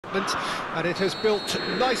excitement, and it has built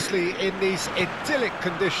nicely in these idyllic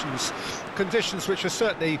conditions which are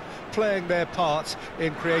certainly playing their part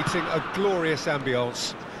in creating a glorious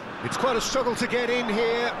ambience. It's quite a struggle to get in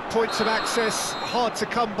here, points of access hard to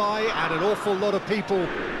come by, and an awful lot of people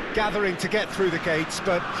gathering to get through the gates,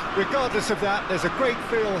 but regardless of that, there's a great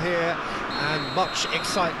feel here and much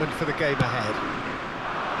excitement for the game ahead.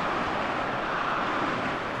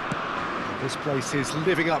 This place is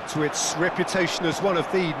living up to its reputation as one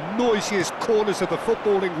of the noisiest corners of the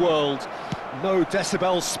footballing world. No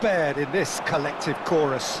decibels spared in this collective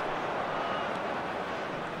chorus.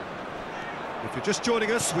 If you're just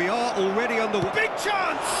joining us, we are already on the big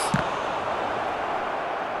chance!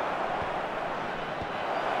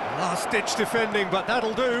 Last-ditch defending, but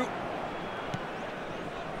that'll do.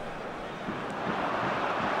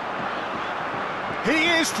 He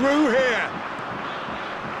is through here!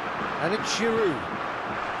 And it's Giroud.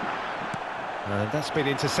 And that's been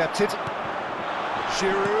intercepted.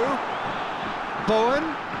 Giroud. Bowen.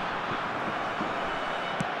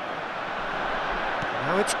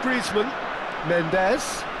 Now it's Griezmann.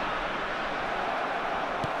 Mendes.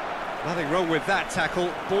 Nothing wrong with that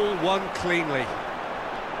tackle. Ball won cleanly.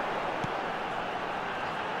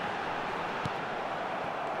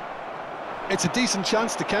 It's a decent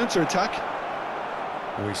chance to counter-attack.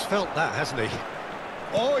 Oh, he's felt that, hasn't he?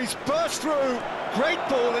 Oh, he's burst through! Great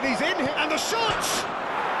ball, and he's in here, and the shot!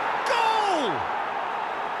 Goal!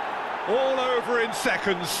 All over in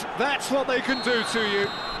seconds. That's what they can do to you.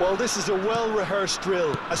 Well, this is a well-rehearsed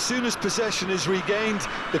drill. As soon as possession is regained,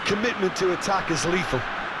 the commitment to attack is lethal.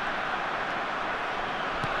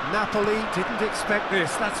 Napoli didn't expect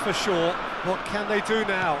this, that's for sure. What can they do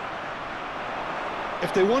now?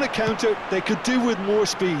 If they want to counter, they could do with more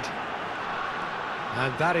speed.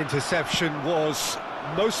 And that interception was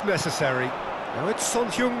most necessary. Now it's Son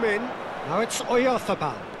Heung-min. Now it's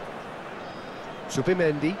Oyarzabal.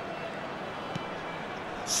 Zubimendi.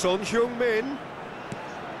 Son Heung-min.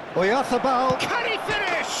 Oyarzabal. Can he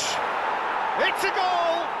finish? It's a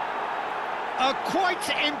goal! A quite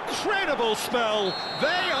incredible spell.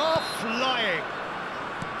 They are flying.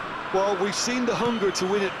 Well, we've seen the hunger to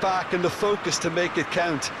win it back and the focus to make it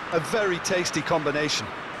count. A very tasty combination.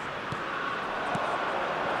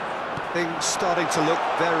 Things starting to look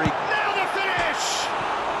very... Now the finish!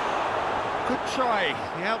 Good try.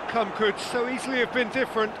 The outcome could so easily have been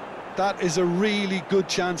different. That is a really good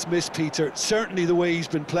chance missed, Peter. Certainly the way he's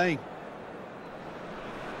been playing.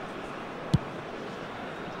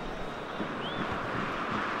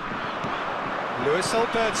 Luis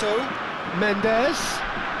Alberto. Mendes.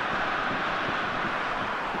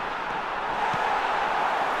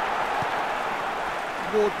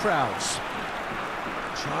 Ward-Prowse.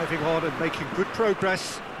 Driving on and making good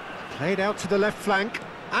progress. Played out to the left flank.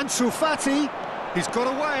 Ansu Fati. He's got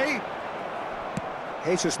away.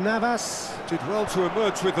 Jesus Navas did well to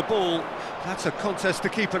emerge with the ball. That's a contest to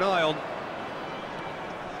keep an eye on.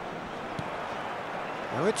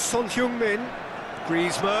 Now it's Son Heung-min.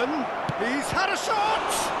 Griezmann. He's had a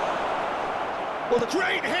shot! Well, a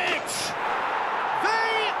great hit!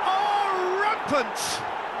 They are rampant!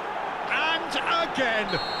 And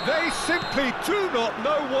again, they simply do not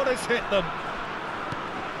know what has hit them.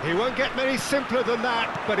 He won't get many simpler than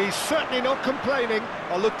that, but he's certainly not complaining.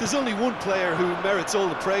 Oh, look, there's only one player who merits all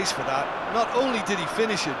the praise for that. Not only did he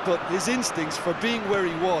finish it, but his instincts for being where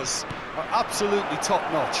he was are absolutely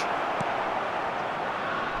top-notch.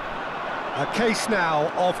 A case now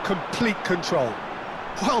of complete control.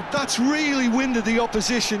 Well, that's really winded the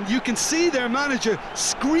opposition. You can see their manager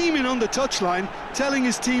screaming on the touchline, telling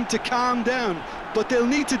his team to calm down, but they'll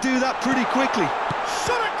need to do that pretty quickly.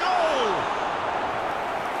 Shot a goal!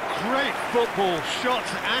 Great football, shot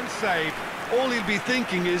and save. All he'll be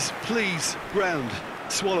thinking is, please, ground,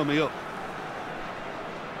 swallow me up.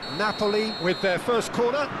 Napoli with their first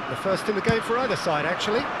corner, the first in the game for either side,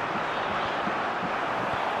 actually.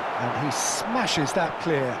 And he smashes that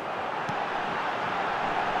clear.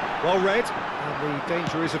 Well read, and the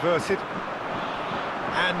danger is averted.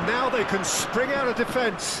 And now they can spring out of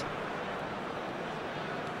defence.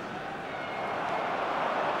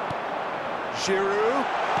 Giroud.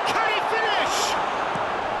 Can he finish?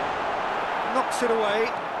 Knocks it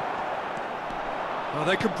away. Oh,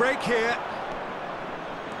 they can break here.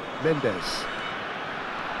 Mendes.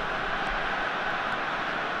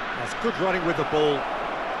 That's good running with the ball.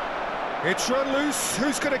 It's run loose.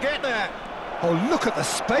 Who's going to get there? Oh, look at the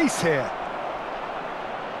space here.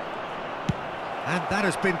 And that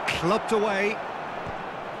has been clubbed away.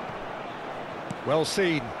 Well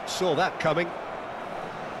seen. Saw that coming.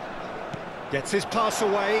 Gets his pass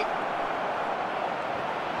away.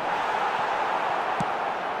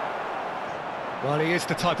 Well, he is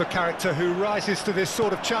the type of character who rises to this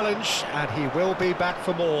sort of challenge, and he will be back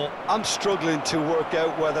for more. I'm struggling to work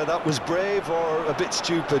out whether that was brave or a bit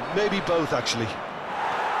stupid. Maybe both, actually. Well,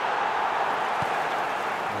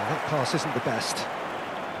 that pass isn't the best.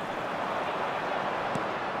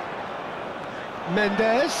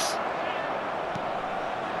 Mendes.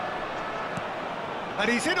 And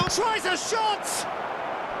he's in, tries a shot!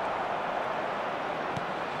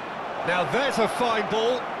 Now there's a fine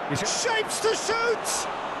ball. Shapes to shoot!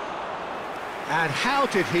 And how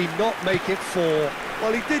did he not make it 4?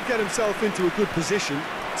 Well, he did get himself into a good position.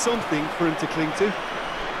 Something for him to cling to.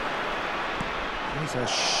 He's a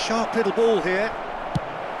sharp little ball here.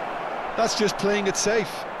 That's just playing it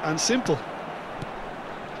safe and simple.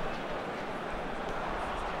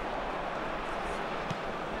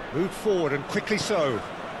 Moved forward and quickly so.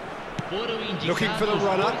 Looking for the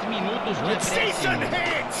runner. It's decent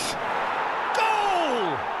hit!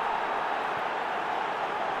 Goal!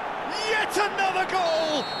 Yet another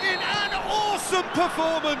goal in an awesome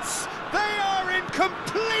performance. They are in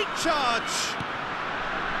complete charge.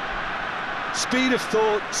 Speed of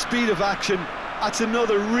thought, speed of action. That's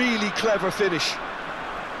another really clever finish.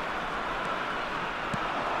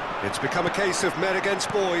 It's become a case of men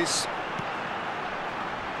against boys.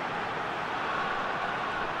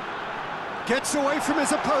 Gets away from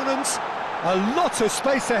his opponents. A lot of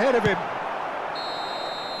space ahead of him.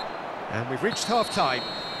 And we've reached half-time.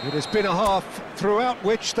 It has been a half throughout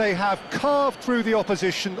which they have carved through the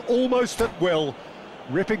opposition almost at will,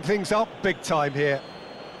 ripping things up big time here.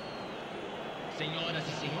 Senhoras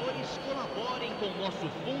e senhores, colaborem com o nosso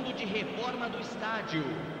fundo de reforma do estádio.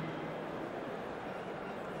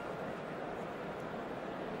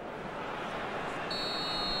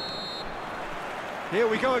 Here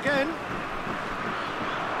we go again.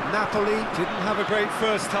 Napoli didn't have a great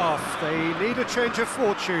first half. They need a change of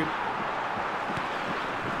fortune.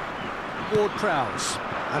 Ward-Prowse,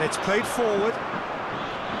 and it's played forward.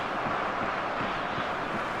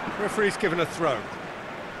 Referee's given a throw.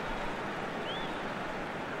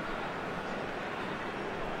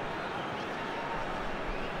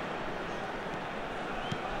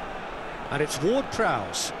 And it's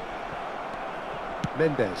Ward-Prowse.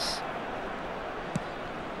 Mendes.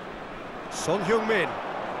 Son Heung-min.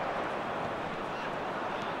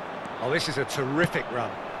 Oh, this is a terrific run.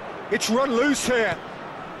 It's run loose here.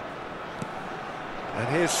 And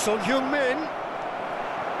here's Son Heung-min.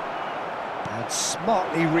 And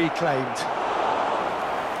smartly reclaimed.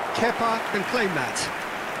 Kepa can claim that.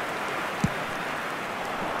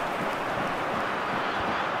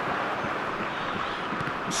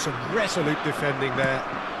 Some resolute defending there.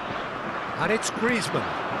 And it's Griezmann.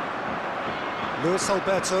 Luis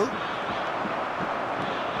Alberto.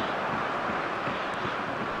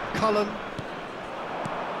 Cullen.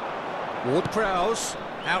 Ward-Prowse.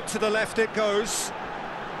 Out to the left it goes.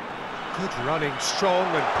 Good running, strong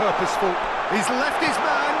and purposeful. He's left his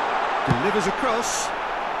man. Delivers across.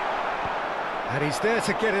 And he's there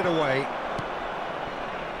to get it away.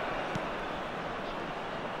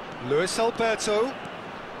 Luis Alberto.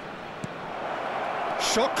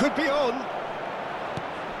 Shot could be on.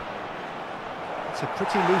 It's a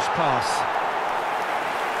pretty loose pass.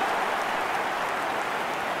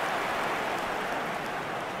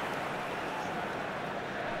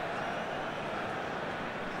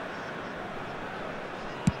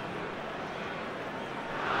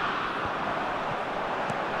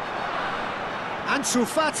 Ansu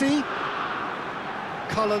Fati.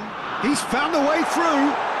 Cullen. He's found the way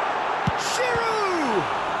through. Giroud!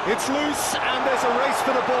 It's loose and there's a race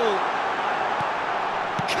for the ball.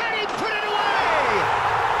 Can he put it away?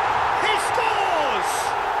 He scores!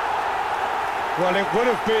 Well, it would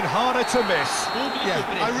have been harder to miss. Yeah,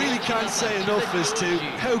 I really can't say enough as to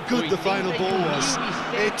how good the final ball was.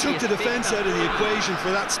 It took the defence out of the equation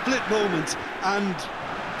for that split moment, and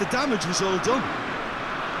the damage was all done.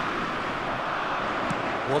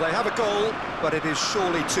 Well, they have a goal, but it is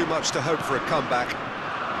surely too much to hope for a comeback.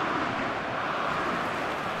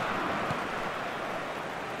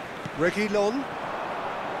 Reguilon.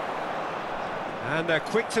 And they're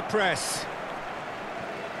quick to press.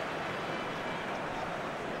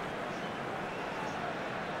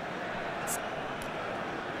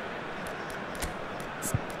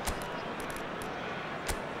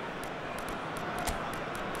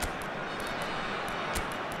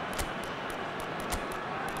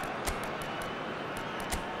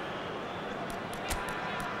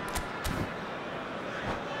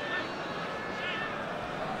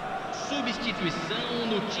 Substituição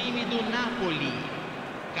no time do Napoli.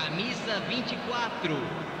 Camisa 24,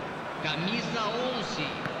 camisa 11,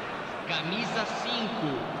 camisa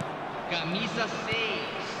 5, camisa 6.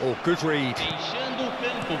 Oh, good read. Deixando o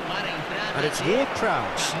campo para a entrada. And it's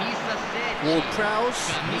Ward-Prowse. Camisa 7. Ward-Prowse,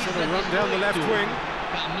 he's on a run down the left wing.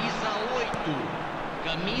 Camisa 8.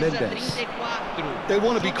 Camisa Mendes. 34. They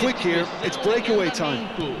want to be quick here, it's breakaway time.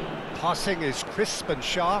 Passing is crisp and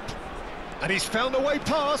sharp. And he's found a way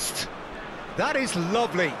past. That is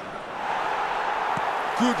lovely.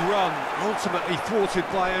 Good run, ultimately thwarted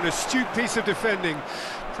by an astute piece of defending.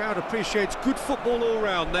 Crowd appreciates good football all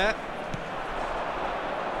round there.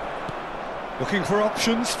 Looking for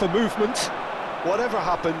options for movement. Whatever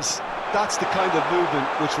happens, that's the kind of movement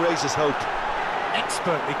which raises hope.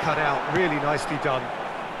 Expertly cut out, really nicely done.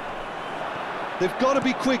 They've got to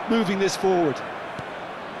be quick moving this forward.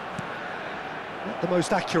 Not the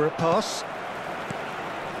most accurate pass.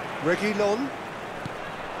 Reguilon.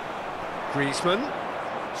 Griezmann.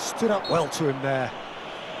 Stood up well to him there.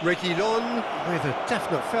 Reguilon with a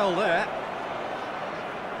definite foul there.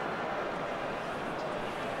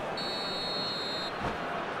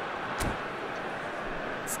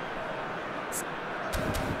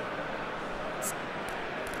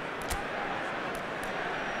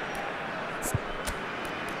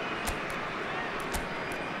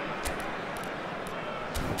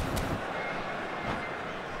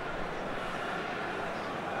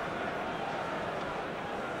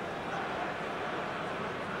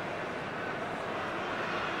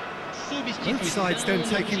 Both sides then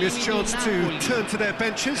taking this chance to turn to their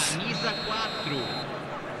benches. Camisa 4.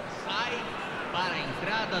 Sai para a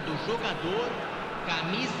entrada do jogador.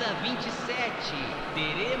 Camisa 27.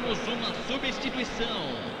 Teremos uma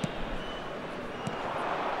substituição.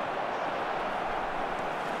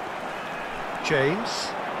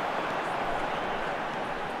 James.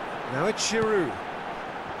 Now it's Giroud.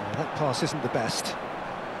 Oh, that pass isn't the best.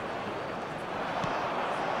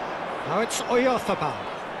 Now it's Oyarzabal.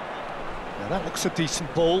 Now that looks a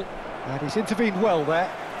decent ball, and he's intervened well there.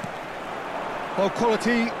 Well,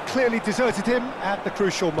 quality clearly deserted him at the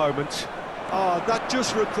crucial moment. That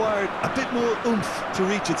just required a bit more oomph to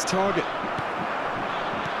reach its target.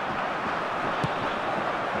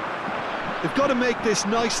 They've got to make this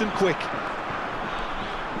nice and quick.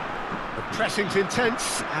 The pressing's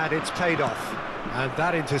intense, and it's paid off. And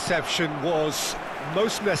that interception was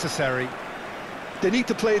most necessary. They need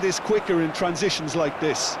to play this quicker in transitions like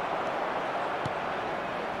this.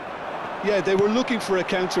 Yeah, they were looking for a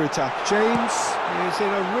counter-attack. James is in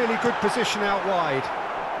a really good position out wide.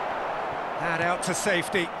 And out to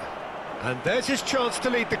safety. And there's his chance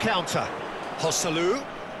to lead the counter. Joselu.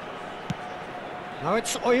 Now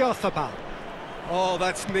it's Oyarzabal. Oh,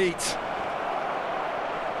 that's neat.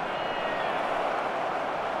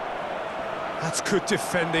 That's good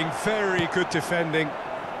defending, very good defending.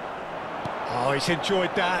 Oh, he's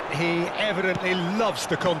enjoyed that. He evidently loves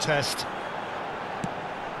the contest.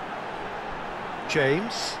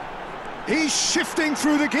 James. He's shifting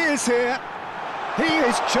through the gears here. He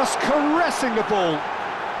is just caressing the ball.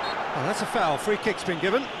 Oh, that's a foul. Free kick's been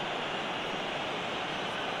given.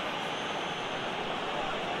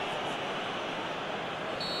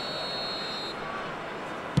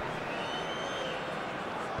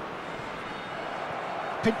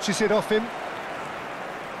 Pinches it off him.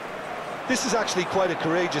 This is actually quite a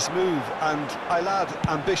courageous move, and I'll add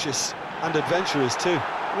ambitious and adventurous too.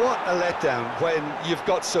 What a letdown when you've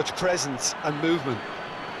got such presence and movement.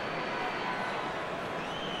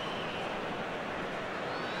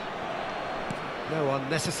 No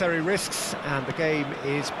unnecessary risks, and the game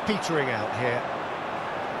is petering out here.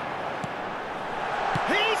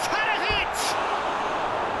 He's had a hit!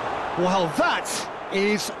 Well, that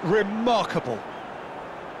is remarkable.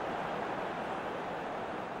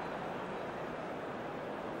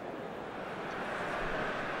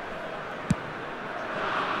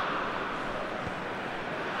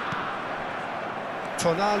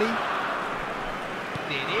 Tonali.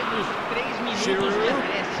 Giroud,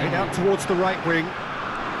 head out towards the right wing,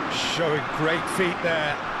 showing great feet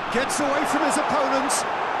there. Gets away from his opponents.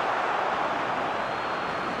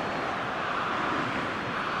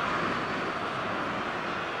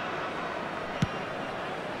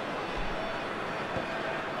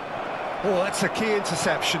 Oh, that's a key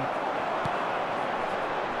interception.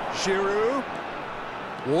 Giroud.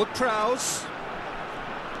 Ward-Prowse.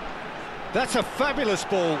 That's a fabulous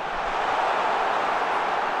ball.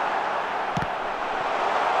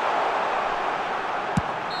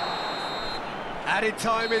 Added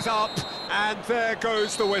time is up, and there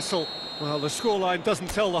goes the whistle. Well, the scoreline doesn't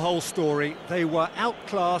tell the whole story. They were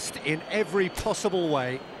outclassed in every possible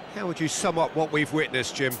way. How would you sum up what we've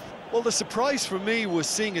witnessed, Jim? Well, the surprise for me was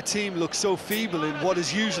seeing a team look so feeble in what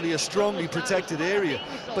is usually a strongly protected area,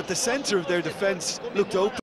 but the centre of their defence looked open.